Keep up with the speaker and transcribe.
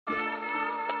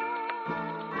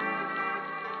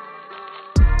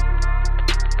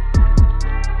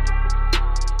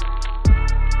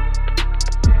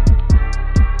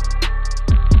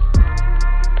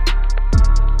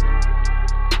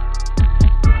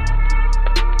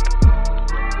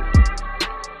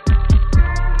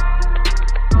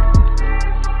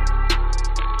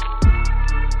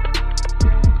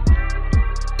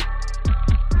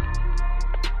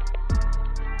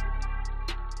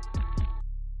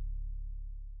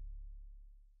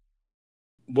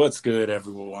What's good,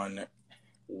 everyone?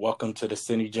 Welcome to the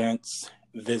Cine Gents.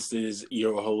 This is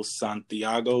your host,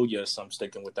 Santiago. Yes, I'm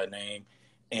sticking with that name.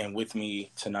 And with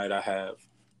me tonight, I have.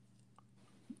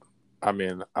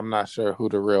 I'm not sure who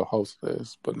the real host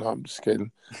is, but no, I'm just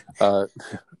kidding. Uh,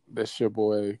 this your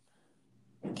boy,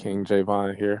 King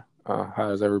Javon here.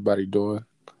 How's everybody doing?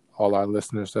 All our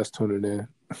listeners that's tuning in.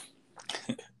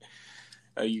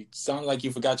 You sound like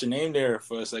you forgot your name there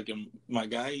for a second, my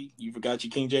guy. You forgot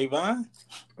your King Javon?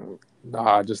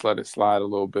 Nah, I just let it slide a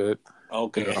little bit.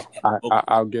 Okay.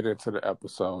 I'll get into the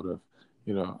episode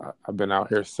of, I've been out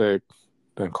here sick,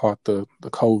 then caught the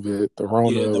COVID, the Yeah,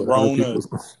 Rona, the whatever Rona.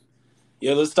 people.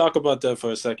 Yeah, let's talk about that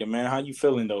for a second, man. How you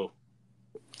feeling, though?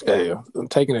 Yeah, I'm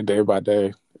taking it day by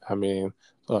day. So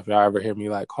if y'all ever hear me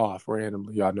like cough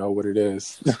randomly, y'all know what it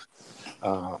is.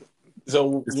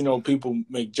 So, people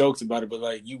make jokes about it, but,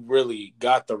 like, you really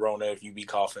got the Rona if you be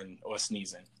coughing or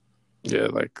sneezing. Yeah,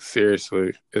 like,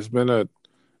 seriously. It's been a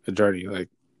journey. Like,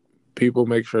 people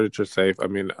make sure that you're safe. I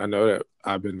know that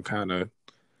I've been kind of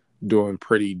doing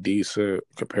pretty decent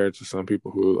compared to some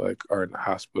people who, like, are in the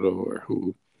hospital or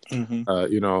who,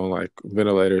 like,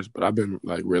 ventilators, but I've been,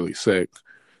 like, really sick.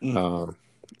 I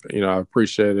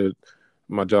appreciated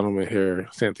my gentleman here,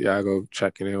 Santiago,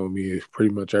 checking in with me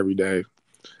pretty much every day.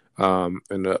 And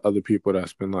the other people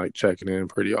that's been like checking in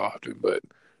pretty often, but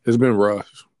it's been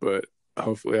rough, but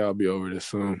hopefully I'll be over this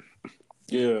soon.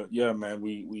 Yeah, man.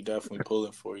 We definitely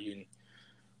pulling for you. And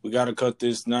we got to cut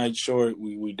this night short.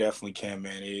 We definitely can,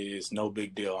 man. It is no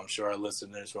big deal. I'm sure our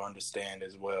listeners will understand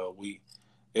as well.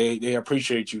 They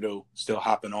appreciate you though, still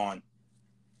hopping on.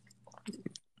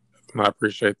 I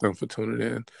appreciate them for tuning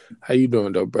in. How you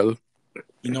doing though, brother?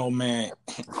 Man,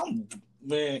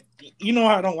 man,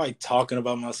 I don't like talking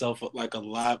about myself like a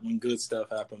lot when good stuff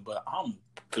happens, but I'm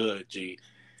good, G.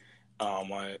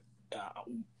 I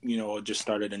just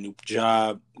started a new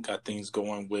job, got things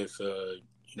going with,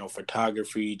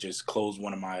 photography, just closed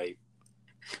one of my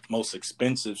most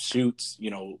expensive shoots,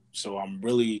 so I'm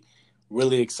really,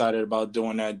 really excited about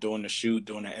doing that, doing the shoot,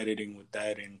 doing the editing with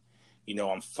that. And,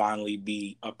 I'm finally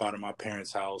be up out of my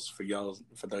parents' house. For y'all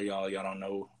don't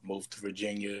know, moved to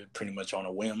Virginia pretty much on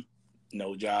a whim,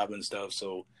 no job and stuff.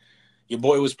 So your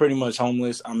boy was pretty much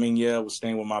homeless. I was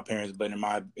staying with my parents, but in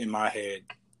my head,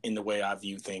 in the way I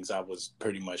view things, I was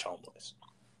pretty much homeless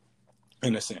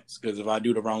in a sense, because if I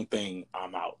do the wrong thing,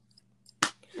 I'm out.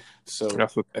 So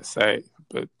that's what they say,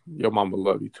 but your mama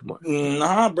love you too much.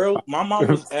 Nah, bro. My mom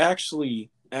was actually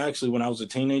when I was a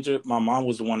teenager, my mom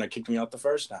was the one that kicked me out the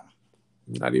first time.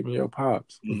 Not even your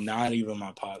pops. Not even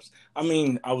my pops. I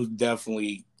was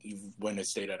definitely when I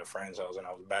stayed at a friend's house, and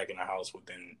I was back in the house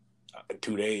within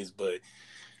 2 days. But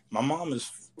my mom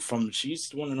is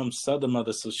she's one of them Southern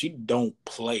mothers, so she don't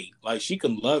play. Like, she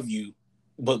can love you,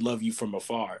 but love you from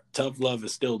afar. Tough love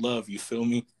is still love. You feel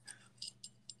me?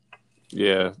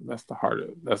 Yeah, that's the heart of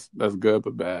it. That's good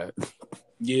but bad.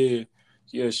 Yeah,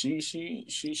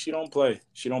 she don't play.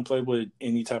 She don't play with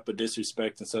any type of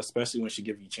disrespect and stuff, especially when she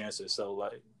give you chances. So,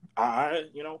 like,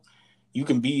 you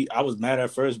can be. I was mad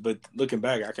at first, but looking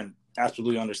back, I can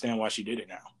absolutely understand why she did it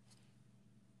now.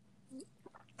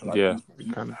 Like, yeah,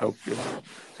 it kind of helped you.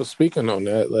 So speaking on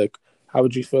that, like, how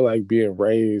would you feel like being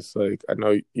raised? Like, I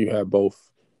know you have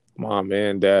both mom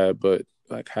and dad, but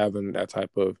like having that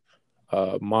type of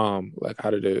mom, like,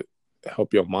 how did it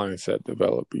help your mindset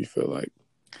develop? You feel like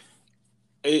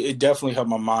it definitely helped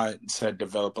my mindset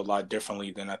develop a lot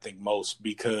differently than I think most,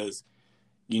 because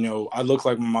I look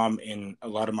like my mom, and a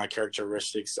lot of my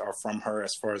characteristics are from her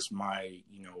as far as my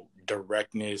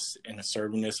directness and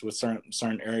assertiveness with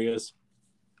certain areas.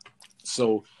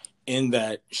 So in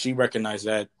that, she recognized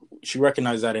that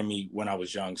in me when I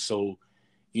was young. So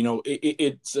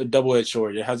it's a double-edged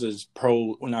sword. It has its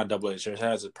pro, well, not double-edged sword, it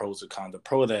has its pros and cons. The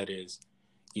pro that is,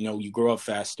 you grow up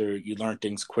faster, you learn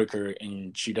things quicker,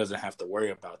 and she doesn't have to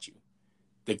worry about you.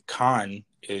 The con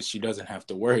is she doesn't have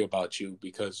to worry about you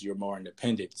because you're more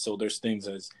independent. So there's things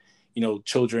as,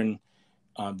 children,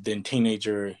 then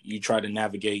teenager, you try to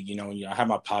navigate, I have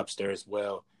my pops there as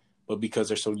well, but because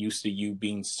they're so used to you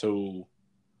being so,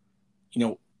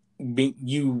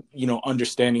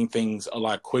 understanding things a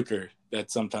lot quicker, that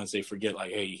sometimes they forget,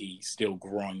 like, hey, he's still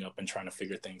growing up and trying to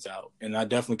figure things out. And I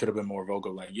definitely could have been more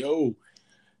vocal, like, yo,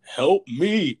 help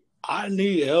me, I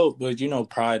need help. But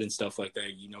pride and stuff like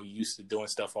that, you used to doing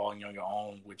stuff all on your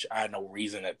own, which I had no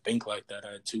reason to think like that.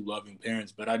 I had two loving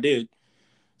parents, but I did.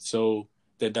 So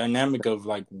the dynamic of,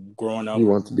 like, growing up, you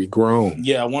want to be grown.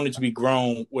 Yeah, I wanted to be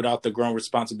grown without the grown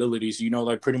responsibilities,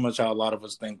 like pretty much how a lot of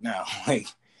us think now. Like,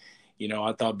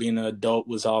 I thought being an adult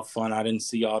was all fun. I didn't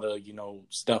see all the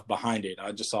stuff behind it.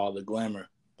 I just saw the glamour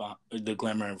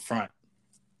in front.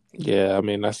 Yeah, I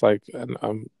mean that's like, and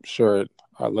I'm sure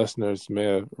our listeners may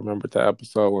have remembered the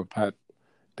episode when Pat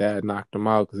dad knocked him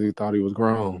out because he thought he was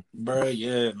grown. Bruh,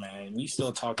 yeah, man. We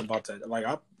still talk about that. Like,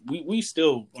 we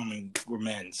still, I mean, we're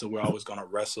men, so we're always gonna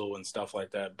wrestle and stuff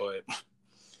like that. But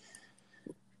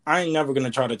I ain't never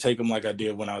gonna try to take him like I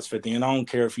did when I was 50. And I don't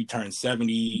care if he turned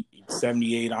 70,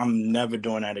 78. I'm never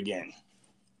doing that again.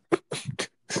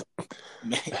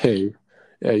 Hey,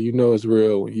 yeah, you know it's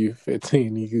real when you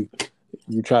 15.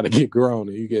 You try to get grown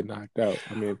and you get knocked out.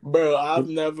 I mean, Bro, I've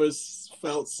never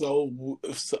felt so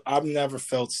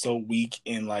weak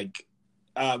and like,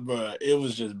 bro, it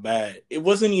was just bad. It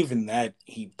wasn't even that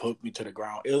he put me to the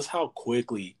ground. It was how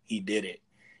quickly he did it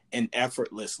and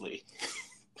effortlessly.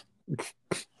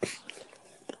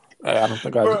 I don't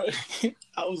think Bro,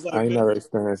 I was I like, ain't never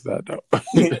experienced that though.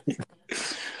 man.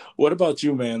 What about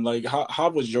you, man? Like, how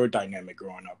was your dynamic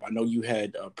growing up? I know you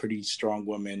had a pretty strong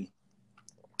woman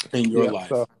in your Yeah, life.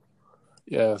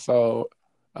 so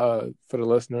for the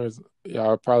listeners,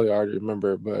 y'all probably already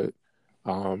remember, but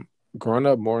um growing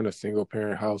up more in a single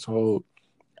parent household,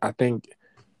 I think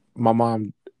my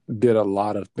mom did a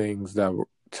lot of things that were,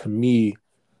 to me,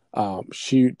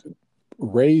 she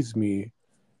raised me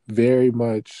very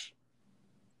much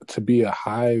to be a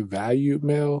high value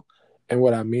male. And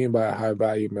what I mean by a high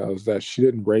value male is that she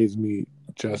didn't raise me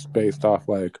just based off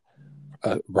like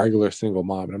a regular single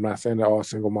mom. And I'm not saying that all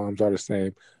single moms are the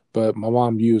same, but my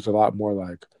mom used a lot more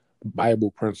like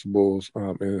Bible principles,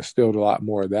 and instilled a lot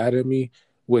more of that in me,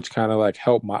 which kind of like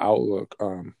helped my outlook.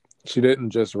 She didn't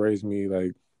just raise me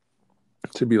like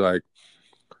to be like,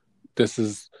 this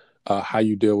is how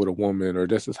you deal with a woman, or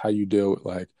this is how you deal with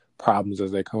like problems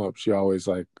as they come up. She always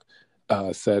like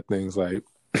said things like,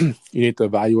 you need to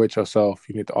evaluate yourself.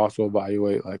 You need to also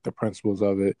evaluate like the principles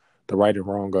of it, the right and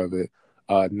wrong of it.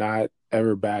 Not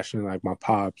ever bashing like my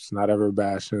pops, not ever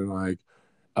bashing like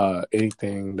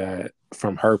anything that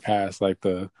from her past, like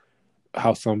the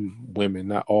how some women,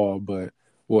 not all, but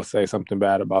will say something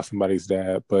bad about somebody's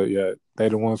dad, but yet they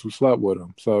the ones who slept with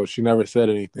him. So she never said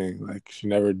anything. Like she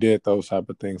never did those type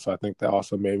of things. So I think that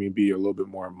also made me be a little bit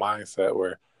more mindset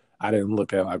where I didn't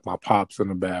look at like my pops in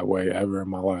a bad way ever in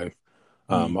my life.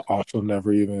 Mm, I also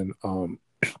never even when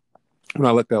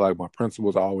I looked at like my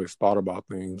principles, I always thought about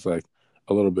things like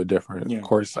a little bit different. Of yeah.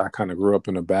 course, I kind of grew up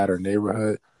in a battered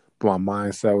neighborhood, but my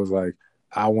mindset was like,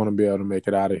 I want to be able to make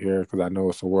it out of here because I know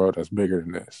it's a world that's bigger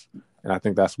than this. And I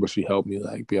think that's what she helped me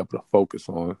like be able to focus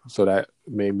on. So that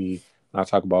made me, when I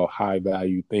talk about high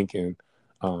value thinking,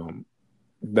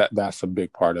 that's a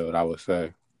big part of it, I would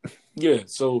say. Yeah.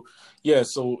 So,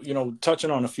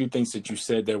 touching on a few things that you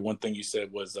said there, one thing you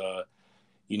said was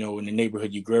in the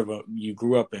neighborhood you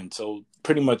grew up in. So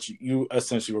pretty much you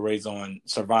essentially were raised on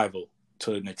survival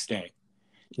to an extent.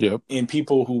 Yep. And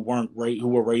people who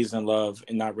were raised in love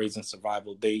and not raised in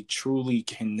survival, they truly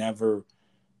can never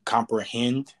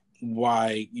comprehend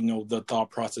why the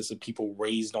thought process of people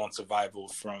raised on survival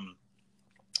from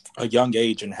a young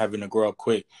age and having to grow up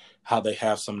quick, how they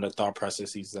have some of the thought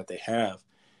processes that they have.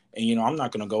 And I'm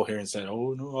not going to go here and say,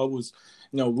 oh no, I was,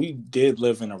 we did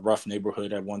live in a rough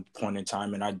neighborhood at one point in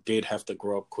time, and I did have to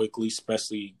grow up quickly,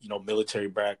 especially military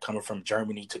brat coming from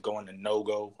Germany to going to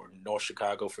No-Go or North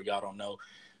Chicago, for y'all don't know.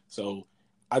 So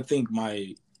I think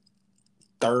my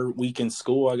third week in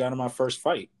school, I got in my first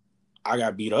fight. I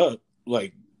got beat up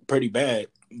like pretty bad,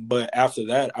 but after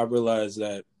that, I realized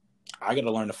that I got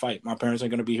to learn to fight. My parents are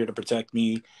going to be here to protect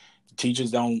me. The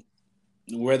teachers don't,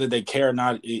 whether they care or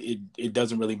not, it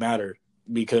doesn't really matter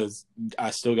because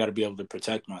I still got to be able to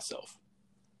protect myself.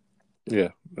 Yeah,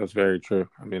 that's very true.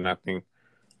 I mean, I think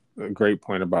a great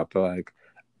point about the like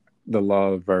the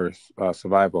love versus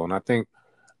survival. And I think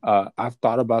I've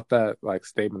thought about that like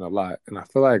statement a lot, and I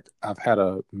feel like I've had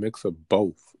a mix of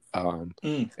both.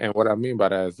 Mm, And what I mean by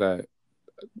that is that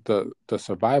the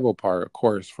survival part, of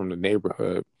course, from the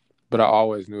neighborhood, but I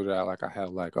always knew that like I had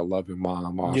like a loving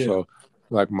mom. yeah. Also,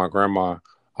 like my grandma.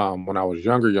 When I was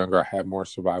younger, I had more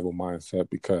survival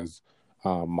mindset because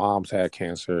moms had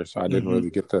cancer, so I didn't Hmm. really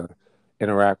get to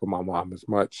interact with my mom as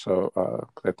much. So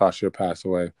 'cause I thought she'd pass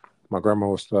away. My grandma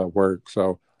was still at work,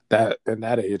 so that in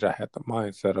that age I had the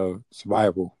mindset of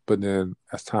survival. But then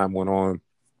as time went on,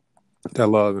 that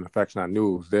love and affection I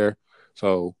knew was there.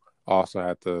 So I also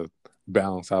had to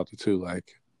balance out the two.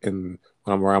 Like in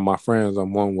when I'm around my friends,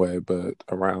 I'm one way, but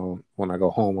around when I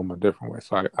go home, I'm a different way.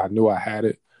 So I knew I had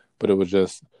it, but it was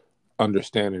just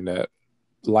understanding that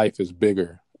life is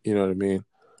bigger. You know what I mean?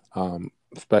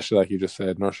 Especially like you just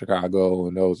said, North Chicago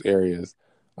and those areas,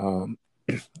 um,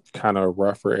 kind of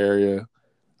rougher area.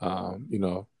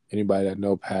 Anybody that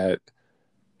know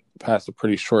Pat's a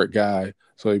pretty short guy,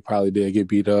 so he probably did get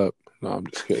beat up. No, I'm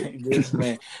just kidding. This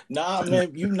man, nah,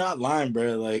 man, you not lying,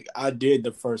 bro. Like I did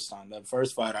the first time, the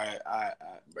first fight,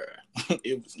 bro,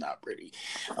 it was not pretty.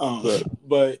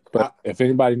 But But if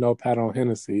anybody know Pat on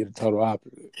Hennessy, the total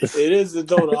opposite. it is the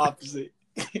total opposite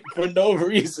for no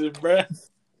reason, bro.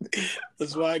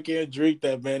 That's why I can't drink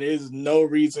that, man. There's no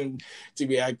reason to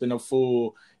be acting a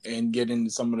fool and getting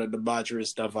some of the debaucherous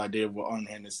stuff I did on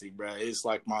Hennessy, bro. It's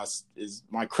like my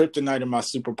kryptonite and my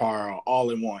superpower all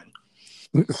in one.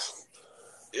 so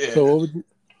Yeah. what would you,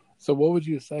 what would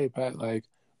you say, Pat? Like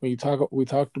when we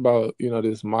talked about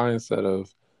this mindset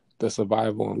of the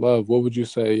survival and love. What would you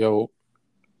say,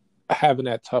 having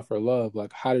that tougher love?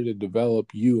 Like how did it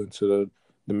develop you into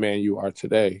the man you are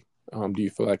today? Do you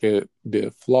feel like it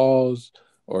did flaws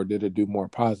or did it do more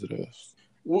positives?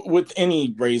 With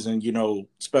any raising,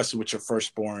 especially with your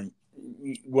firstborn,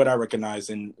 what I recognize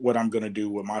and what I'm going to do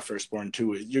with my firstborn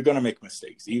too is you're going to make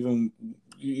mistakes. Even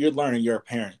you're learning, you're a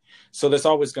parent. So there's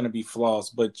always going to be flaws,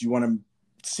 but you want to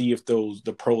see if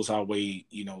the pros outweigh,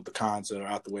 the cons or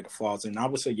outweigh the flaws. And I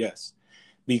would say yes,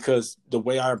 because the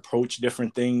way I approach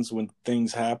different things when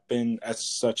things happen,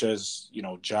 such as,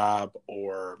 job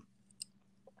or,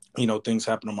 things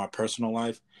happen in my personal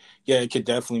life, yeah, it could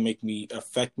definitely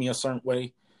affect me a certain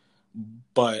way,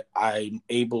 but I'm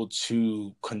able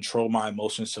to control my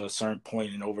emotions to a certain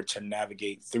point and over to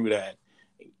navigate through that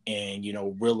and,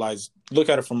 look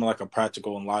at it from like a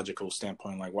practical and logical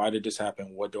standpoint. Like, why did this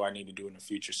happen? What do I need to do in the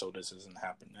future so this doesn't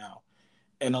happen now?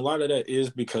 And a lot of that is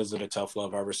because of the tough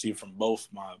love I received from both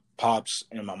my pops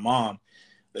and my mom.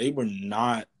 They were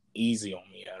not easy on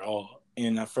me at all.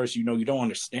 And at first, you don't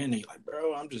understand it. You're like,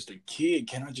 bro, I'm just a kid.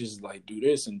 Can I just like do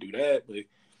this and do that? But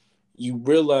you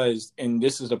realize, and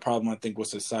this is the problem I think with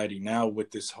society now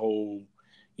with this whole,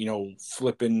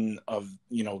 flipping of,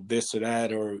 this or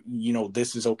that, or,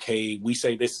 this is okay. We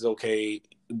say this is okay,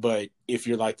 but if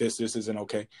you're like this isn't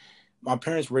okay. My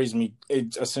parents raised me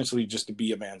essentially just to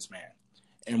be a man's man.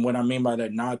 And what I mean by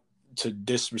that, not to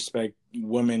disrespect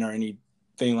women or anything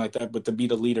like that, but to be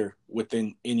the leader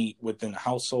within a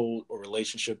household or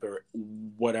relationship or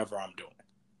whatever I'm doing.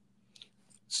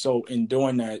 So in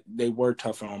doing that, they were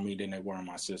tougher on me than they were on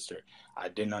my sister. I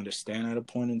didn't understand at a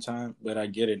point in time, but I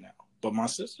get it now. But my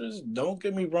sisters, don't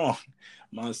get me wrong,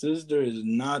 my sister is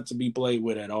not to be played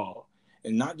with at all.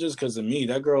 And not just because of me.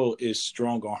 That girl is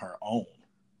strong on her own.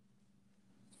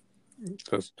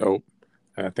 That's dope.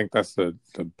 And I think that's the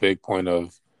big point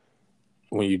of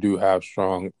when you do have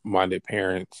strong minded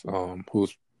parents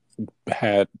who's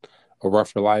had a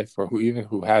rougher life or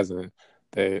who hasn't,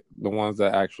 the ones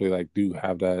that actually like do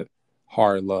have that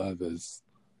hard love is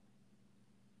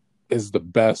the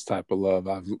best type of love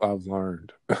I've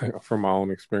learned from my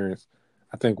own experience.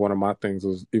 I think one of my things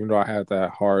was, even though I had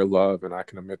that hard love, and I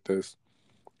can admit this,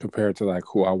 compared to like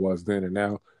who I was then and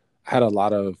now, I had a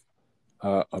lot of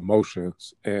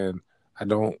emotions, and I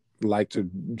don't like to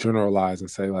generalize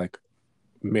and say like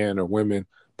men or women,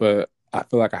 but I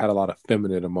feel like I had a lot of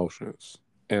feminine emotions,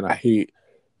 and I hate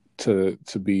to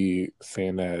be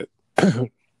saying that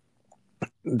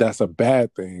that's a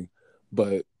bad thing,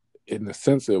 but in a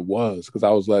sense it was, because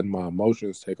I was letting my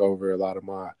emotions take over a lot of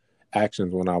my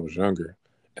actions when I was younger.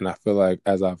 And I feel like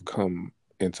as I've come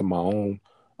into my own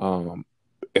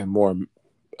and more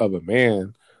of a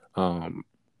man,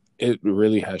 it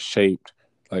really has shaped,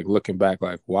 like looking back,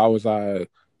 like why was I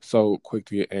so quick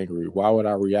to get angry? Why would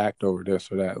I react over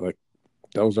this or that? Like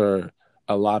those are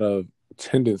a lot of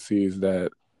tendencies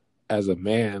that as a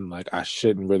man, like I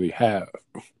shouldn't really have.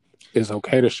 It's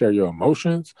okay to share your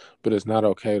emotions, but it's not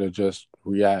okay to just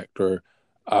react or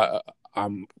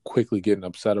I'm quickly getting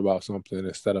upset about something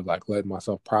instead of like letting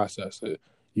myself process it.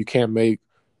 You can't make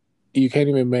you can't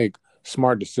even make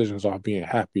smart decisions off being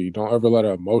happy. Don't ever let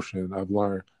an emotion, I've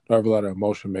learned, don't ever let an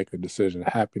emotion make a decision.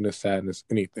 Happiness, sadness,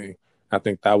 anything. I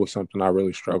think that was something I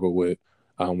really struggled with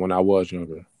when I was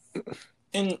younger.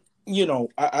 And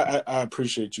I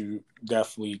appreciate you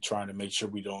definitely trying to make sure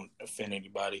we don't offend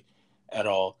anybody at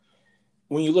all.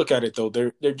 When you look at it though,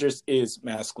 there just is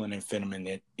masculine and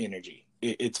feminine energy.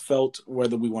 It's felt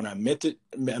whether we want to admit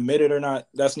it or not.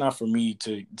 That's not for me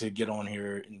to get on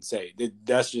here and say.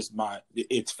 That's just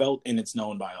it's felt and it's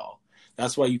known by all.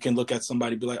 That's why you can look at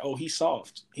somebody and be like, oh, he's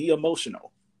soft, he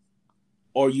emotional.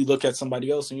 Or you look at somebody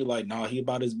else and you're like, nah, he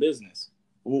about his business.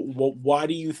 Why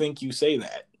do you think you say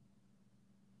that?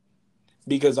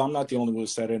 Because I'm not the only one who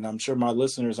said it, and I'm sure my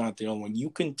listeners aren't the only one.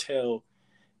 You can tell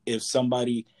if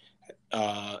somebody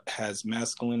has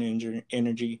masculine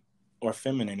energy or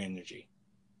feminine energy.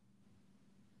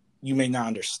 You may not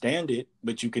understand it,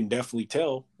 but you can definitely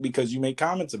tell because you make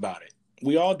comments about it.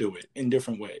 We all do it in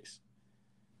different ways.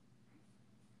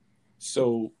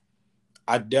 So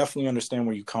I definitely understand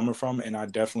where you're coming from, and I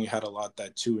definitely had a lot of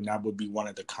that too. And that would be one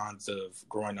of the cons of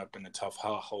growing up in a tough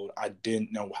household. I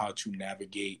didn't know how to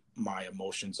navigate my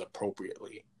emotions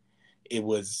appropriately. It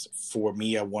was for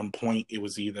me at one point, it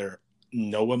was either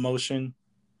no emotion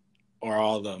or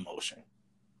all the emotion.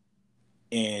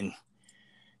 And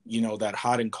that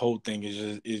hot and cold thing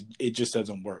it just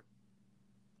doesn't work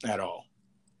at all.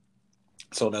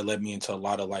 So that led me into a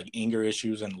lot of like anger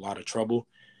issues and a lot of trouble.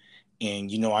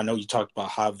 And I know you talked about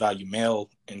high value male,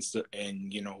 and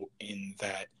in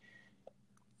that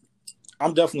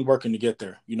I'm definitely working to get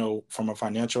there. From a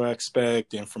financial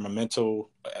aspect and from a mental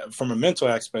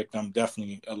aspect, I'm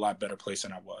definitely a lot better place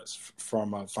than I was.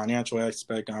 From a financial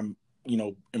aspect, I'm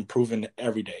improving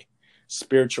every day.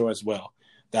 Spiritual as well.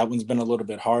 That one's been a little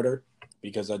bit harder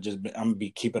because I'm gonna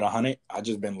be keep it 100. I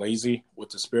just been lazy with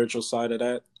the spiritual side of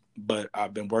that, but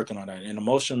I've been working on that. And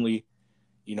emotionally,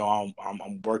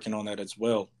 I'm working on that as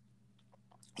well.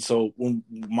 So when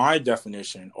my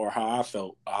definition or how I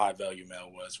felt a high value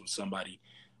male was somebody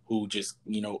who just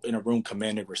in a room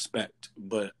commanded respect,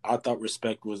 but I thought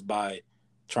respect was by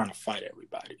trying to fight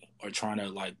everybody or trying to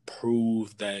like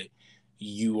prove that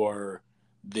you are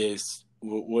this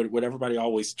what everybody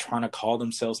always trying to call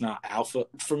themselves now, alpha.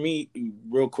 For me,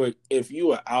 real quick, if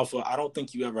you are alpha, I don't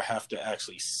think you ever have to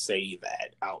actually say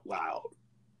that out loud.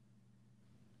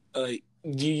 Like,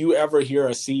 do you ever hear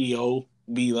a CEO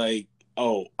be like,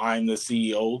 "Oh, I'm the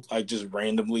CEO," like just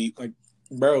randomly? Like,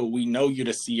 bro, we know you're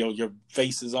the CEO. Your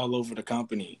face is all over the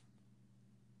company.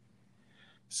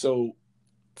 So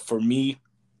for me,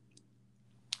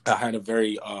 I had a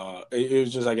very it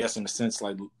was just, I guess, in a sense,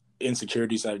 like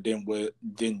insecurities that I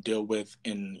didn't deal with,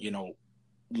 and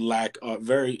lack of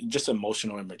very just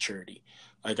emotional immaturity.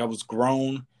 Like I was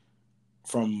grown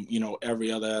from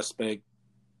every other aspect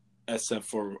except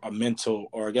for a mental,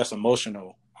 or I guess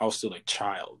emotional. I was still a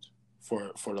child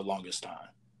for the longest time.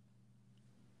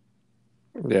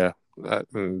 Yeah,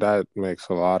 that makes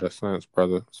a lot of sense,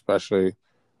 brother. Especially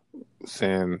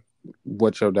saying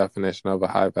what your definition of a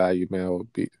high value male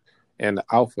would be, and the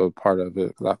alpha part of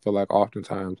it. 'Cause I feel like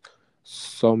oftentimes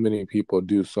so many people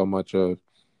do so much of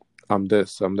I'm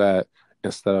this, I'm that,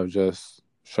 instead of just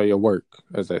show your work,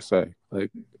 as they say.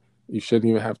 Like you shouldn't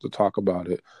even have to talk about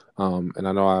it. And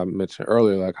I know I mentioned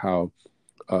earlier like how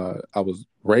I was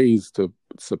raised to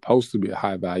supposed to be a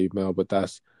high value male, but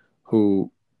that's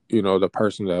who the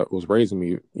person that was raising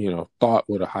me thought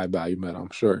what a high value male.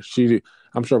 I'm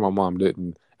sure my mom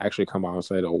didn't actually come out and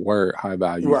say the word high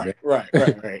value Right, male, right,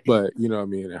 right, right. but what I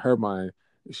mean, in her mind,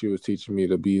 she was teaching me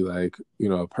to be like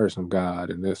a person of God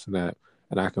and this and that.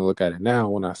 And I can look at it now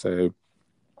when I say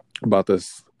about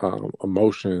this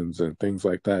emotions and things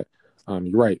like that.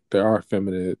 You're right. There are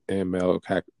feminine and male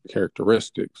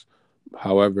characteristics.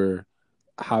 However,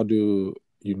 how do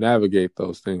you navigate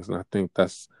those things? And I think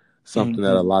that's something that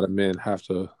Mm-hmm. a lot of men have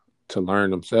to learn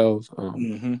themselves.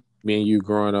 Mm-hmm. Me and you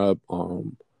growing up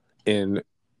in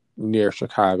near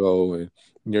Chicago and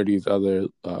near these other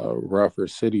rougher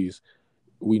cities,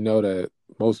 we know that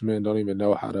most men don't even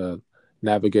know how to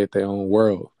navigate their own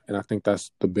world. And I think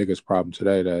that's the biggest problem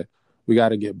today, that we got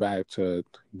to get back to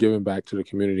giving back to the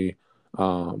community,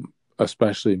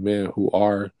 especially men who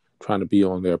are trying to be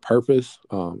on their purpose.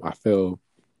 I feel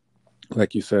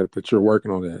like you said that you're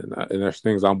working on it, and there's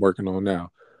things I'm working on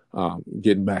now.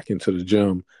 Getting back into the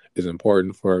gym is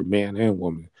important for man and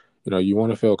woman. You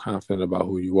want to feel confident about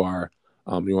who you are.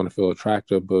 You want to feel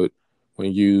attractive, but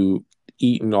when you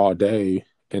eating all day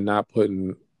and not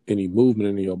putting any movement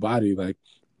into your body, like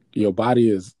your body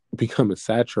is becoming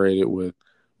saturated with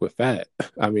fat.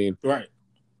 I mean, Right.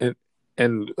 and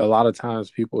and a lot of times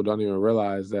people don't even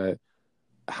realize that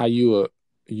how you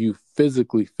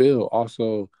physically feel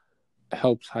also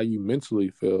helps how you mentally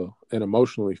feel and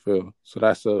emotionally feel. So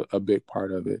that's a big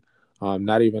part of it.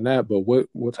 Not even that, but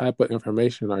what type of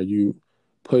information are you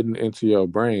putting into your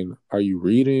brain? Are you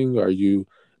reading? Are you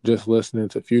just listening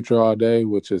to Future all day,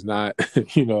 which is not,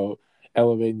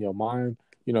 elevating your mind?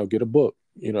 Get a book.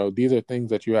 These are things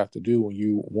that you have to do when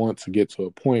you want to get to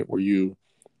a point where you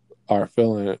are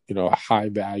feeling, a high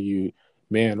value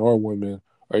man or woman,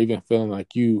 or even feeling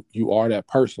like you are that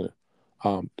person.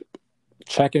 Um,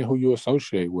 Checking who you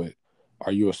associate with.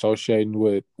 Are you associating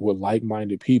with like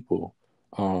minded people?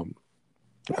 Um,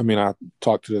 I mean, I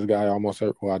talk to this guy almost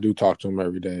I do talk to him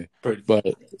every day, Pretty. but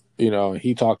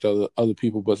he talked to other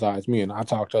people besides me, and I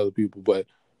talk to other people. But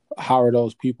how are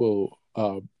those people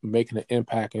making an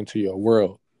impact into your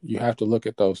world? You have to look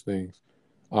at those things.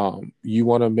 You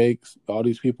want to make all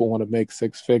these people want to make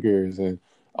six figures and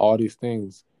all these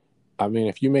things. I mean,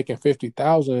 if you're making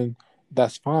 50,000,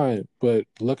 that's fine, but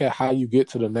look at how you get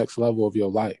to the next level of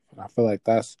your life. And I feel like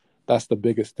that's the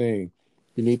biggest thing.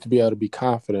 You need to be able to be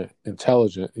confident,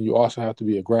 intelligent, and you also have to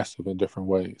be aggressive in different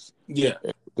ways. Yeah.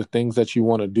 The things that you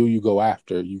want to do, you go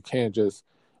after. You can't just,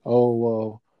 oh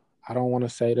well, I don't want to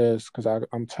say this because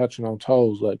I'm touching on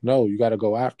toes. Like, no, you got to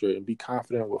go after it and be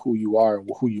confident with who you are and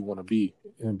who you want to be,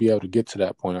 and be able to get to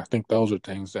that point. I think those are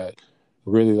things that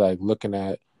really like looking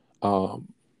at um,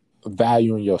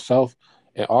 valuing yourself,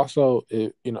 and also,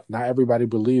 not everybody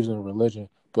believes in religion,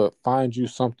 but find you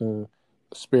something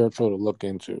spiritual to look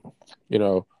into. You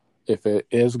know, if it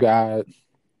is God,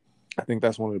 I think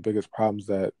that's one of the biggest problems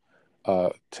that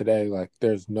today, like,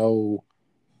 there's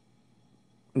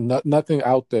nothing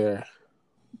out there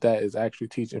that is actually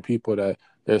teaching people that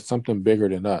there's something bigger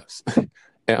than us, and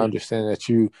Yeah. understand that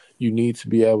you need to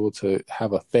be able to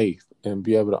have a faith and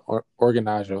be able to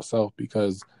organize yourself,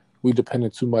 because we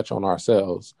depended too much on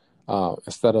ourselves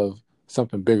instead of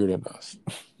something bigger than us.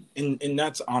 And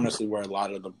that's honestly where a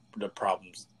lot of the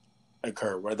problems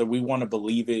occur, whether we want to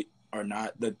believe it or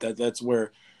not. That's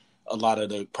where a lot of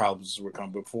the problems were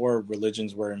come before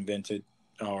religions were invented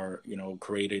or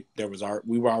created. There was art.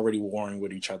 We were already warring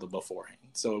with each other beforehand,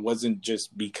 so it wasn't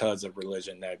just because of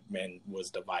religion that man was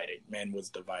divided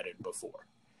before.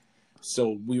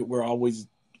 So we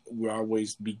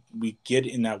get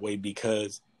in that way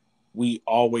because we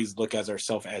always look at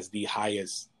ourselves as the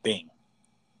highest thing,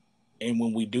 and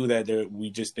when we do that,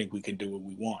 we just think we can do what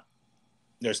we want.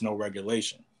 There's no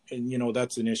regulation, and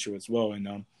that's an issue as well.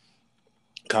 And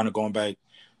kind of going back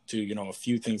to a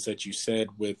few things that you said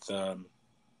with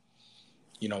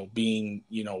being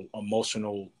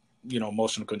emotional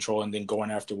control, and then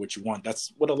going after what you want.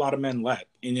 That's what a lot of men lack.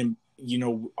 And then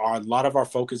a lot of our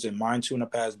focus, and mine too in the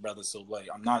past, brother. So like,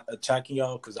 I'm not attacking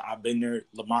y'all because I've been there.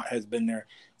 Lamont has been there.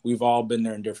 We've all been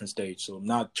there in different stages. So I'm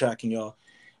not attacking y'all.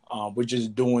 We're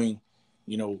just doing,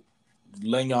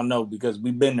 letting y'all know, because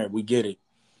we've been there. We get it.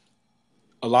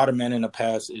 A lot of men in the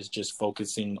past is just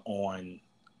focusing on,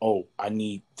 oh, I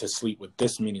need to sleep with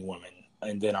this many women,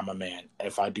 and then I'm a man.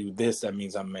 If I do this, that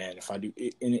means I'm a man. If I do,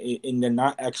 and they're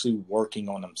not actually working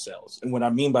on themselves. And what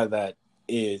I mean by that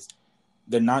is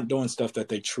they're not doing stuff that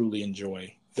they truly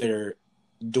enjoy. They're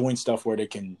doing stuff where they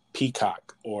can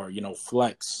peacock or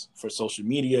flex for social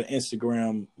media,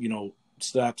 Instagram,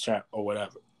 Snapchat or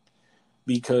whatever.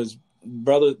 Because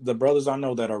the brothers I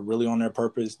know that are really on their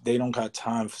purpose, they don't got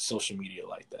time for social media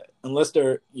like that, unless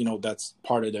they're that's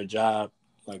part of their job,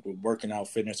 like with working out,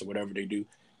 fitness or whatever they do.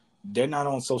 They're not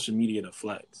on social media to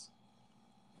flex.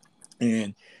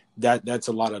 And that's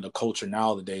a lot of the culture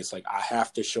nowadays. Like, I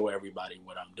have to show everybody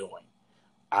what I'm doing.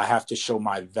 I have to show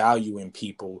my value in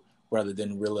people rather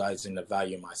than realizing the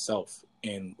value in myself.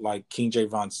 And like King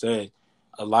Javon said,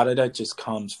 a lot of that just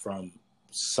comes from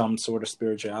some sort of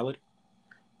spirituality,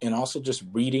 and also just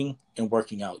reading and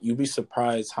working out. You'd be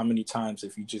surprised how many times,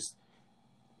 if you just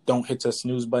don't hit the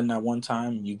snooze button at one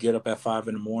time, you get up at 5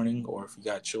 in the morning, or if you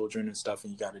got children and stuff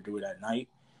and you got to do it at night,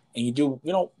 and you do,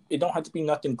 it don't have to be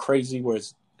nothing crazy where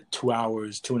it's 2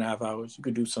 hours, 2.5 hours. You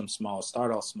could do some small,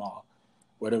 start off small,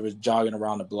 whatever, it's jogging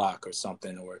around the block or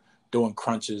something, or doing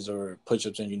crunches or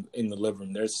push-ups in the living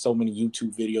room. There's so many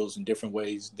YouTube videos in different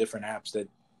ways, different apps, that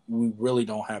we really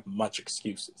don't have much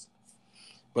excuses,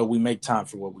 but we make time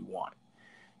for what we want.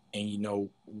 And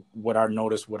what I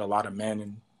noticed with a lot of men,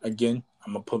 and again,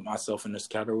 I'm gonna put myself in this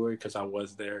category because I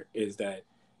was there, is that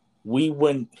we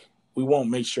wouldn't we won't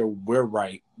make sure we're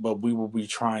right, but we will be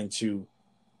trying to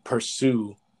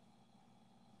pursue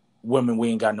women we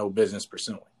ain't got no business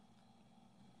pursuing,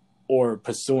 or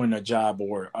pursuing a job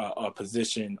or a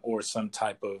position or some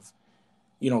type of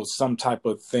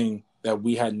thing that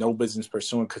we had no business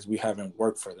pursuing because we haven't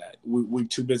worked for that. We're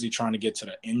too busy trying to get to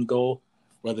the end goal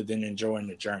rather than enjoying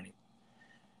the journey.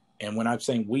 And when I'm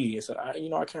saying we, it's I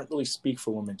can't really speak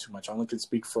for women too much. I only can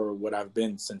speak for what I've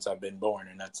been since I've been born,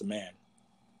 and that's a man,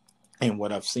 and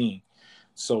what I've seen.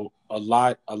 So a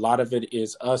lot of it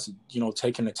is us,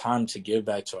 taking the time to give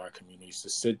back to our communities, to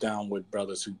sit down with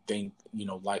brothers who think,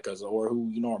 like us, or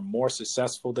who, are more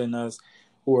successful than us,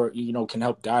 who are, can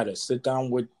help guide us. Sit down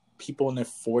with people in their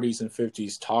 40s and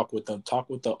 50s, talk with them, talk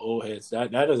with the old heads.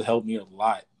 That has helped me a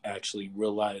lot, actually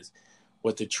realize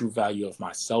what the true value of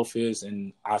myself is.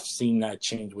 And I've seen that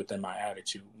change within my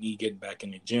attitude. Me getting back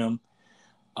in the gym,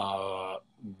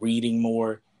 reading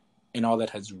more, and all that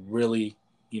has really,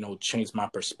 changed my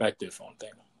perspective on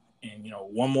things. And,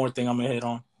 one more thing I'm going to hit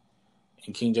on,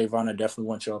 and King Javon, I definitely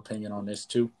want your opinion on this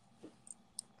too,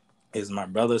 is my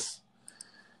brothers,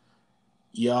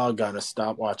 y'all got to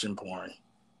stop watching porn.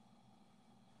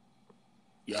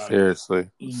 Y'all, Seriously,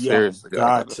 y'all seriously, y'all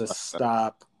got gotta to stop that.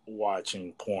 stop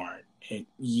watching porn. And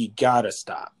you gotta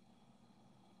stop.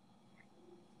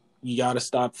 You gotta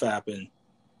stop fapping.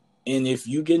 And if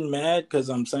you get mad because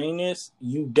I'm saying this,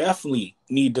 you definitely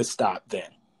need to stop then.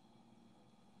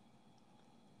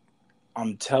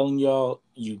 I'm telling y'all,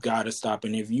 you gotta stop.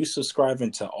 And if you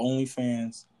subscribing to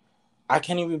OnlyFans, I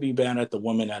can't even be bad at the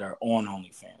women that are on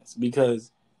OnlyFans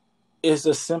because it's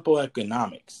a simple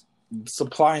economics,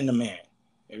 supply and demand.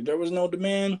 If there was no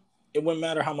demand, it wouldn't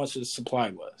matter how much the supply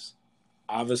was.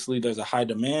 Obviously, there's a high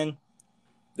demand,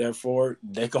 therefore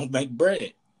they're gonna make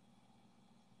bread.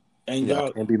 And Yeah, I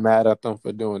y'all, can't be mad at them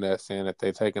for doing that, saying that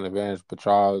they're taking advantage, but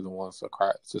y'all are the ones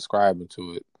subscribing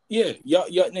to it. yeah,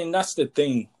 yeah, and that's the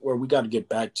thing where we got to get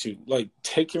back to, like,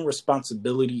 taking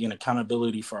responsibility and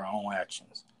accountability for our own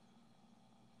actions.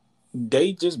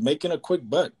 They just making a quick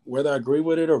buck. Whether I agree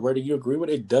with it or whether you agree with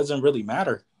it doesn't really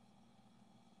matter.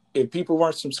 If people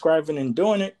weren't subscribing and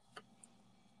doing it,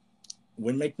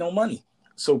 wouldn't make no money.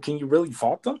 So can you really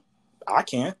fault them? I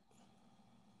can't.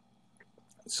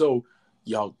 So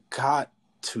y'all got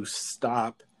to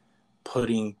stop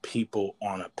putting people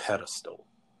on a pedestal.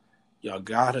 Y'all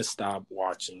gotta stop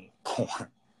watching porn.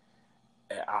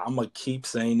 I'm gonna keep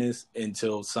saying this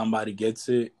until somebody gets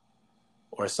it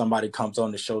or somebody comes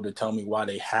on the show to tell me why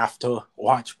they have to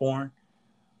watch porn.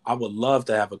 I would love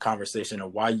to have a conversation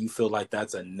of why you feel like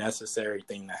that's a necessary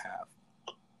thing to have.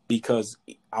 Because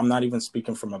I'm not even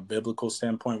speaking from a biblical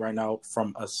standpoint right now,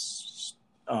 from a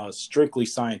strictly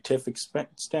scientific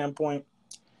standpoint.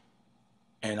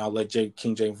 And I'll let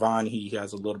King Javon, he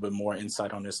has a little bit more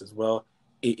insight on this as well.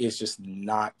 It is just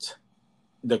not,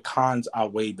 the cons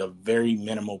outweigh the very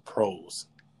minimal pros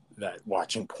that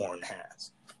watching porn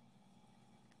has.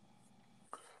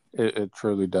 It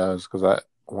truly does, because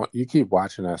you keep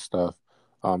watching that stuff.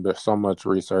 There's so much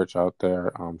research out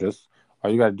there. Just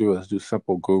all you got to do is do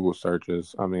simple Google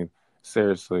searches. I mean,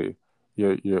 seriously,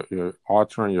 you're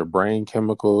altering your brain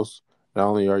chemicals. Not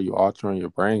only are you altering your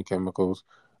brain chemicals,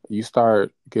 you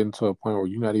start getting to a point where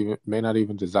you not even may not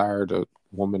even desire the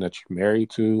woman that you're married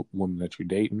to, woman that you're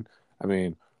dating. I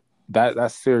mean,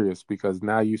 that's serious, because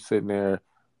now you sitting there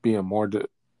being more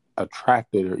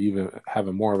attracted or even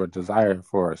having more of a desire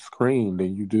for a screen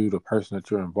than you do the person that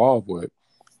you're involved with.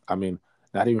 I mean,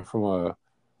 not even from a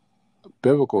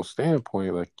biblical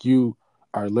standpoint, like you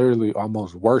are literally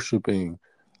almost worshiping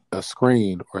a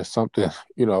screen or something,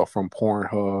 from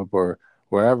Pornhub or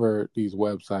wherever these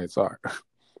websites are.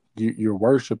 You're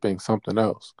worshiping something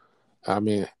else. I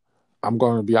mean, I'm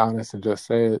going to be honest and just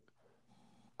say it.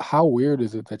 How weird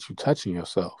is it that you're touching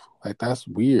yourself? Like, that's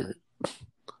weird.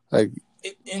 Like,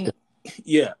 And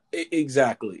yeah,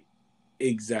 exactly.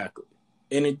 Exactly.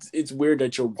 And it's weird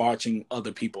that you're watching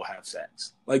other people have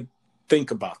sex. Like, think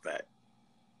about that.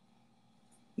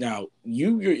 Now,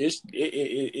 it's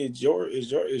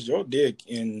your dick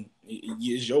and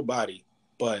it's your body.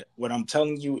 But what I'm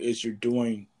telling you is you're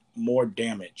doing more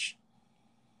damage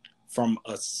from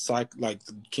a like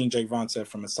King Javon said,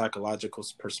 from a psychological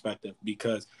perspective,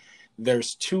 because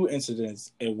there's two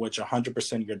incidents in which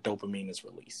 100% of your dopamine is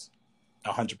released.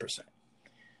 100%.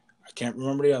 I can't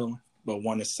remember the other one, but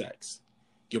one is sex.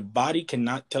 Your body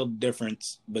cannot tell the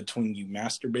difference between you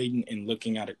masturbating and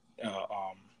looking at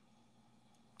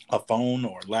a phone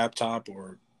or laptop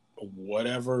or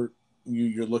whatever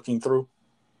you're looking through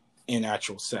in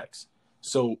actual sex.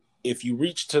 So if you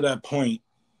reach to that point,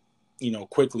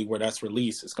 quickly where that's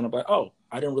released, it's gonna be like, oh,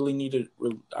 I didn't really need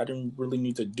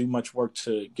to do much work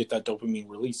to get that dopamine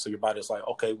released. So your body's like,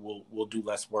 okay, we'll do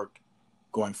less work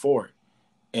going forward.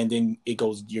 And then your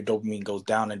dopamine goes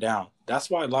down and down. That's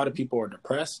why a lot of people are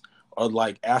depressed, or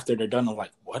like after they're done, I'm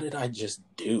like, what did I just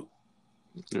do?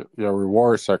 your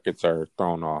reward circuits are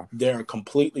thrown off. They're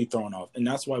completely thrown off. And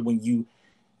that's why and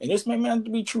this may not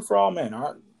be true for all men,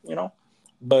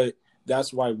 but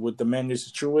that's why with the men this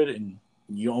is true with, and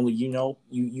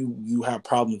you have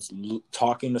problems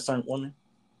talking to certain women,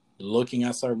 looking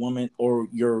at certain women, or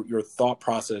your thought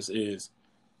process is,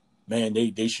 man,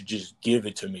 they should just give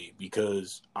it to me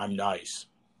because I'm nice.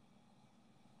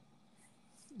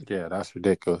 Yeah, that's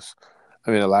ridiculous.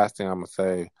 I mean, the last thing I'm gonna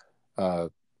say uh,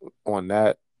 on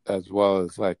that, as well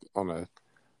as like on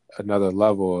another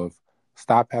level of,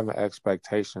 stop having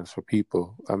expectations for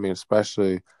people. I mean,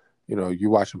 especially, you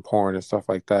watching porn and stuff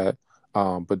like that,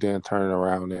 but then turning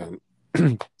around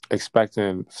and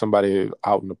expecting somebody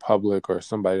out in the public or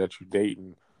somebody that you're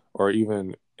dating or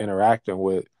even interacting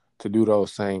with to do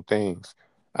those same things.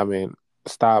 I mean,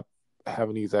 stop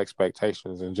having these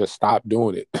expectations and just stop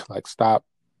doing it. Like, stop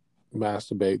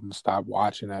masturbating, stop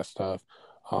watching that stuff.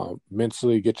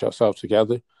 Mentally get yourself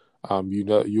together.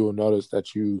 You will notice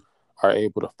that you are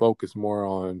able to focus more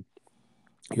on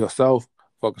yourself,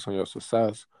 focus on your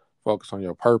success, focus on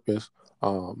your purpose.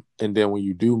 And then when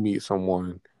you do meet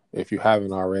someone, if you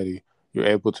haven't already, you're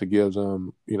able to give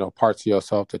them, parts of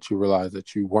yourself that you realize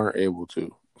that you weren't able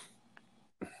to.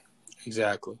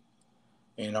 Exactly.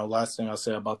 And, last thing I'll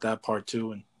say about that part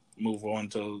too, and move on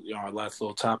to our last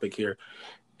little topic here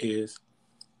is,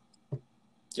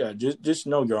 yeah, just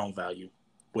know your own value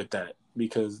with that,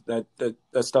 because that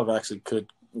stuff actually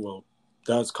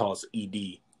does cause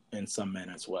ED in some men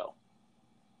as well.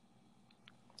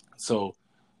 So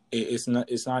it's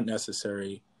not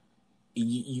necessary.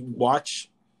 You watch.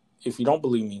 If you don't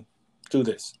believe me, do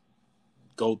this.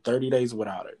 Go 30 days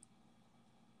without it.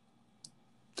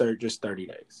 Just 30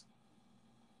 days.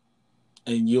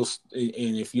 And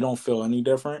if you don't feel any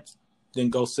difference, then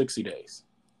go 60 days.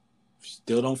 If you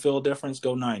still don't feel a difference,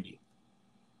 go 90.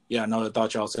 Yeah, I know. I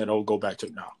thought y'all said, "Oh, go back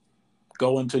to now."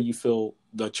 Go until you feel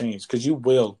the change, because you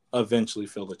will eventually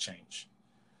feel the change.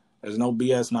 There's no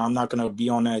BS. Now, I'm not gonna be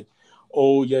on that.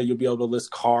 Oh yeah, you'll be able to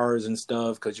list cars and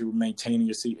stuff because you're maintaining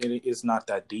your seat. It's not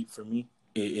that deep for me.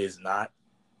 It is not,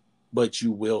 but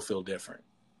you will feel different.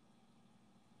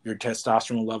 Your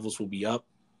testosterone levels will be up,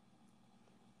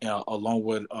 along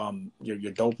with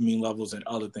your dopamine levels and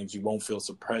other things. You won't feel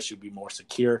suppressed. You'll be more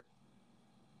secure.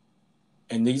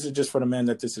 And these are just for the men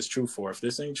that this is true for. If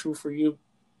this ain't true for you,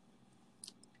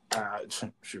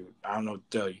 shoot, I don't know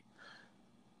what to tell you.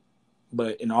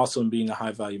 But and also in being a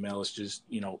high value male, it's just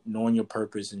knowing your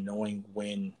purpose and knowing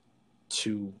when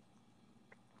to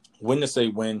say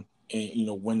when,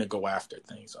 and when to go after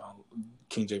things.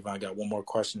 King Javon, I got one more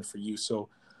question for you. So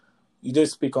you did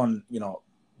speak on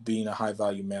being a high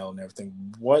value male and everything.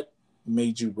 What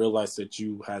made you realize that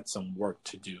you had some work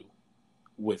to do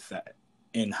with that,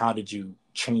 and how did you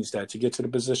change that to get to the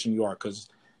position you are? Because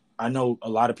I know a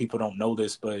lot of people don't know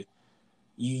this, but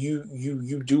you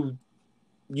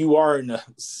are in a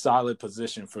solid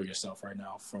position for yourself right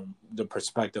now from the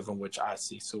perspective in which I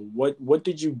see. So what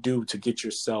did you do to get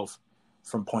yourself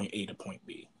from point A to point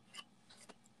B?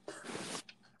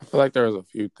 I feel like there was a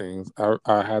few things.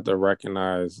 I had to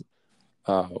recognize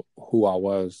who I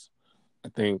was. I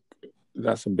think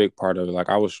that's a big part of it. Like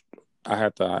I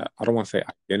had to, I don't want to say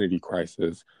identity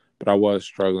crisis, but I was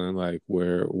struggling like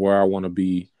where I want to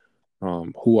be,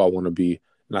 who I want to be.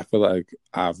 And I feel like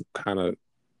I've kind of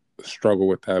struggled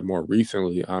with that more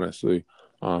recently, honestly.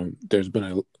 There's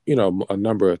been a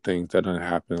number of things that didn't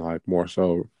happen, like more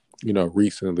so,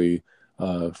 recently,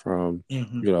 from,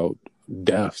 Mm-hmm.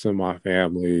 deaths in my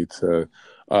family to,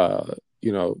 uh,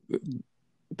 you know,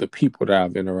 the people that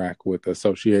I've interacted with, the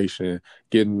association,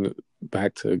 getting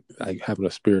back to like having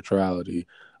a spirituality.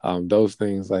 Those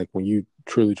things, like when you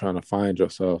truly trying to find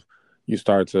yourself, you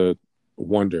start to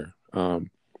wonder.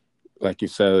 Like you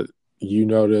said,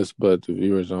 this, but the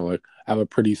viewers don't. Like, I have a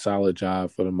pretty solid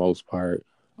job for the most part.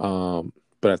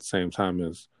 But at the same time,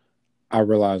 is I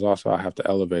realize also I have to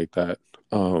elevate that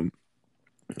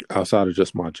outside of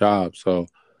just my job. So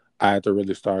I had to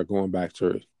really start going back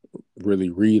to really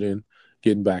reading,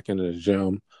 getting back into the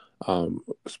gym,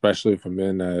 especially for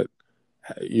men that,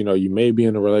 you may be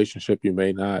in a relationship, you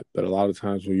may not, but a lot of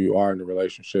times when you are in a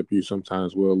relationship, you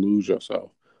sometimes will lose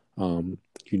yourself.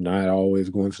 You're not always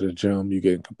going to the gym, you're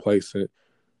getting complacent.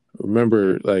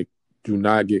 Remember, like, do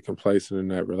not get complacent in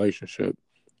that relationship,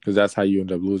 because that's how you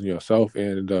end up losing yourself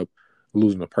and end up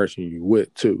losing the person you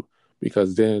with too.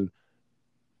 Because then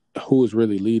who is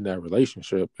really leading that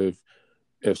relationship?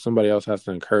 If somebody else has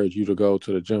to encourage you to go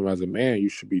to the gym, as a man, you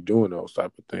should be doing those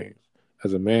type of things.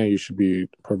 As a man, you should be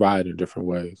providing different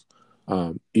ways.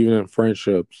 Even in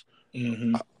friendships,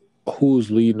 Mm-hmm. who's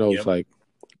leading those Yep. like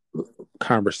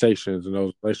conversations and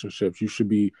those relationships? It should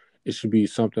be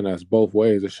something that's both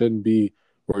ways. It shouldn't be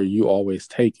where you always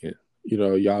take it.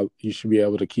 You should be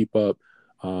able to keep up.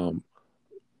 Um,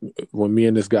 when me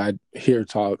and this guy here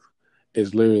talk,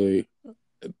 is literally,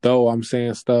 though I'm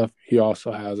saying stuff, he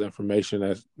also has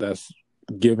information that's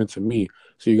given to me.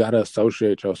 So you got to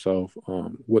associate yourself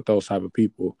with those type of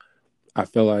people. I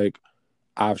feel like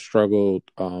I've struggled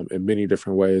in many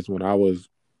different ways when I was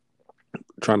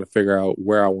trying to figure out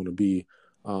where I want to be,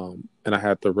 and I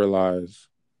had to realize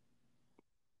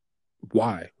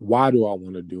why. Why do I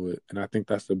want to do it? And I think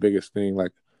that's the biggest thing.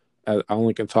 Like, I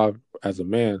only can talk as a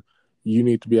man. You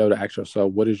need to be able to ask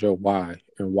yourself, what is your why,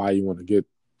 and why you want to get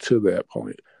to that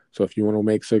point. So if you want to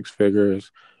make six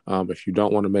figures, if you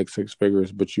don't want to make six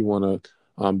figures, but you want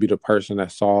to be the person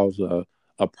that solves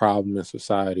a problem in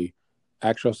society,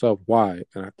 ask yourself why.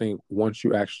 And I think once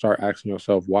you start asking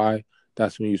yourself why,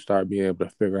 that's when you start being able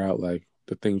to figure out like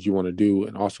the things you want to do,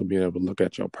 and also being able to look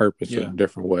at your purpose in Yeah. a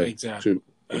different way Exactly. too.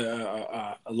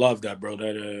 I love that, bro.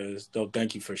 That is dope.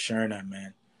 Thank you for sharing that,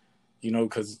 man.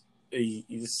 because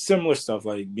similar stuff.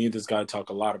 Like me and this guy talk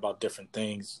a lot about different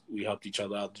things. We helped each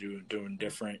other out doing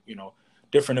different,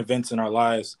 different events in our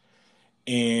lives,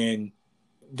 and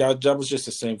that was just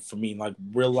the same for me. Like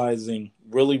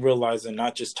really realizing,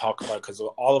 not just talk about, because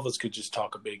all of us could just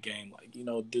talk a big game, like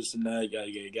this and that,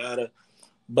 yada.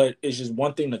 But it's just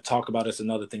one thing to talk about; it's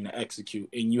another thing to execute,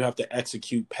 and you have to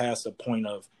execute past the point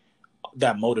of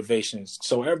that motivation.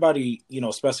 So everybody,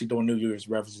 especially during New Year's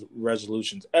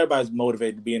resolutions, everybody's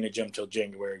motivated to be in the gym till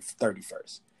January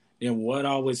 31st. Then what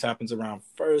always happens around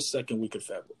first, second week of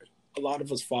February? A lot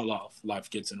of us fall off. Life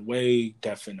gets in the way,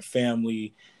 death in the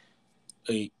family,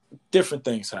 different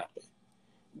things happen.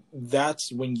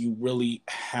 That's when you really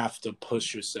have to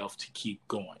push yourself to keep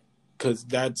going. Because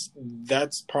that's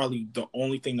probably the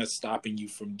only thing that's stopping you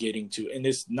from getting to, and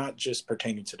it's not just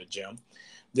pertaining to the gym.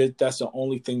 That's the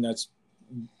only thing that's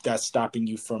stopping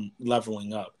you from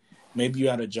leveling up. Maybe you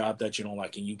had a job that you don't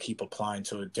like and you keep applying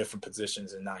to different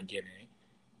positions and not getting it.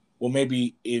 Well,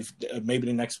 maybe maybe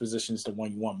the next position is the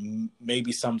one you want.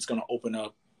 Maybe something's going to open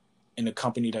up in a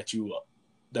company that you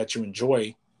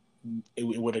enjoy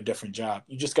with a different job.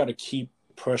 You just got to keep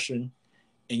pushing,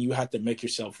 and you have to make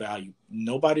yourself value.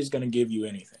 Nobody's going to give you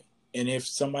anything. And if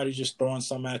somebody's just throwing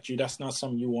something at you, that's not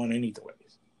something you want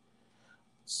anyways.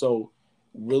 So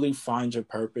really find your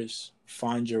purpose.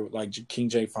 Find your, like King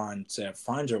Javon said,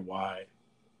 find your why,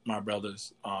 my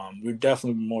brothers. We're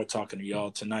definitely more talking to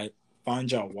y'all tonight. Find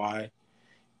your why.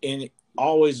 And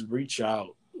always reach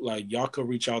out. Like, y'all could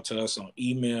reach out to us on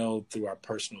email, through our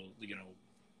personal,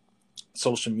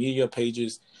 social media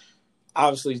pages.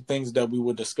 Obviously, things that we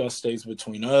would discuss stays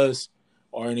between us,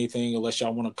 or anything, unless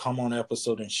y'all want to come on an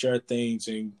episode and share things,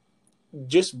 and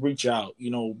just reach out,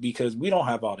 because we don't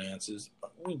have all the answers.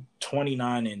 We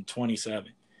 29 and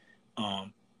 27.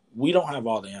 We don't have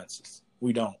all the answers.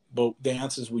 We don't. But the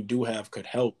answers we do have could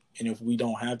help. And if we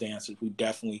don't have the answers, we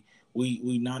definitely,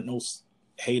 we not no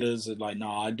haters are like,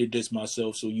 nah, I did this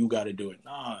myself, so you got to do it.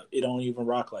 Nah, it don't even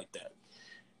rock like that.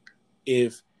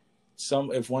 If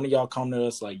one of y'all come to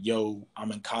us like, yo,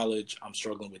 I'm in college, I'm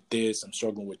struggling with this, I'm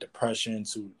struggling with depression,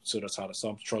 so that's how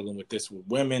I'm struggling with this with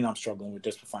women, I'm struggling with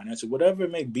this with finances, whatever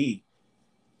it may be,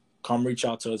 come reach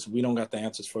out to us. We don't got the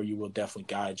answers for you. We'll definitely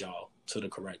guide y'all to the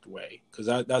correct way, because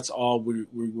that's all we're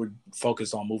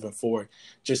focused on moving forward.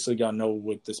 Just so y'all know,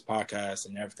 with this podcast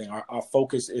and everything, our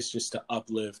focus is just to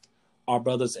uplift our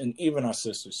brothers and even our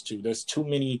sisters too. There's too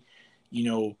many,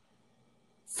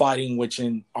 fighting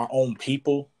within our own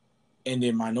people, and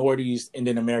then minorities, and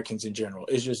then Americans in general.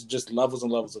 It's just levels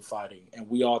and levels of fighting, and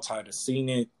we all tired of seeing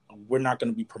it. We're not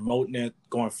going to be promoting it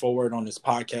going forward on this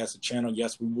podcast and channel.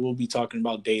 Yes, we will be talking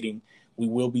about dating. We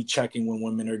will be checking when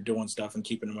women are doing stuff and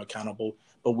keeping them accountable,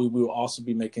 but we will also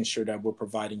be making sure that we're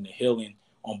providing the healing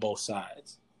on both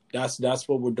sides. That's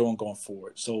what we're doing going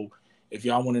forward. So if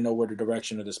y'all want to know where the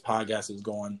direction of this podcast is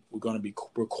going, we're going to be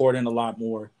recording a lot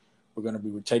more.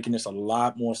 We're taking this a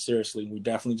lot more seriously. We're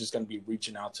definitely just going to be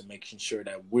reaching out to making sure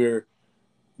that we're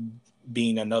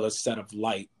being another set of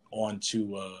light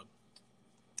onto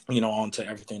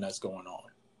everything that's going on.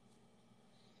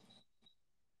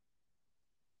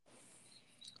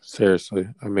 Seriously,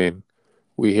 I mean,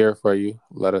 we here for you.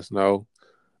 Let us know.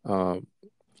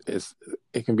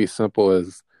 It can be simple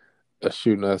as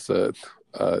shooting us a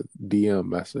DM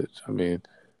message. I mean,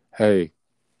 hey,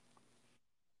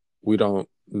 we don't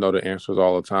know the answers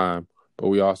all the time, but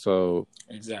we also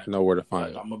know where to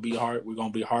find them. I'm gonna be hard. We're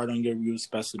gonna be hard on your views,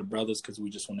 especially the brothers, because we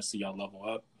just want to see y'all level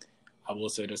up. I will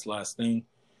say this last thing: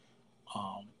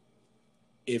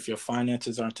 if your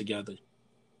finances aren't together,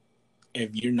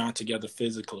 if you're not together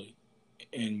physically,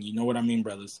 and you know what I mean,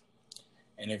 brothers,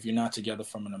 and if you're not together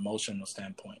from an emotional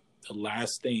standpoint, the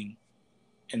last thing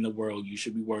in the world you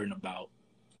should be worrying about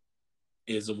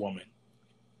is a woman.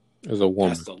 That's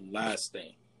the last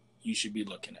thing you should be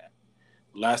looking at.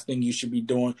 Last thing you should be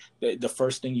doing, the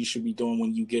first thing you should be doing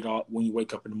when you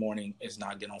wake up in the morning, is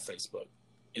not get on Facebook,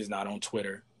 is not on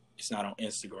Twitter, it's not on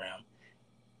Instagram,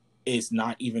 it's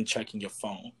not even checking your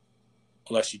phone,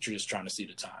 unless you're just trying to see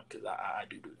the time, because I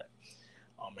do that.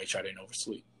 Make sure I didn't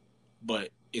oversleep. But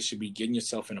it should be getting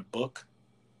yourself in a book.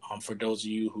 For those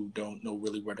of you who don't know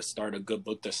really where to start, a good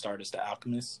book to start is The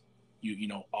Alchemist.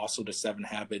 Also The 7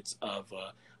 Habits of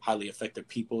Highly Effective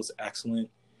People is excellent.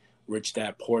 Rich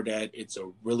Dad, Poor Dad, it's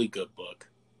a really good book.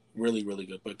 Really, really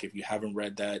good book. If you haven't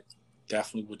read that,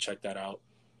 definitely will check that out.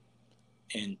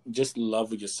 And just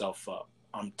level yourself up.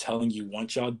 I'm telling you,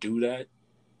 once y'all do that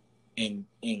and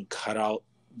cut out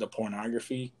the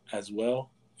pornography as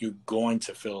well, you're going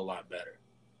to feel a lot better.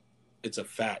 It's a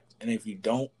fact. And if you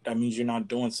don't, that means you're not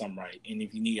doing something right. And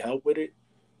if you need help with it,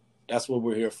 That's what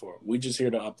we're here for. We just here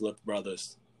to uplift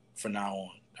brothers from now on.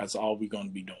 That's all we're going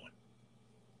to be doing.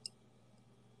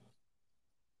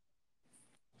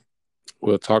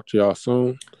 We'll talk to y'all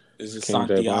soon. This is King Javon, I'm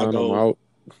Santiago. out.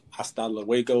 Hasta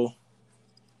luego.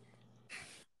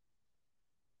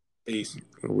 Peace.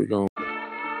 We going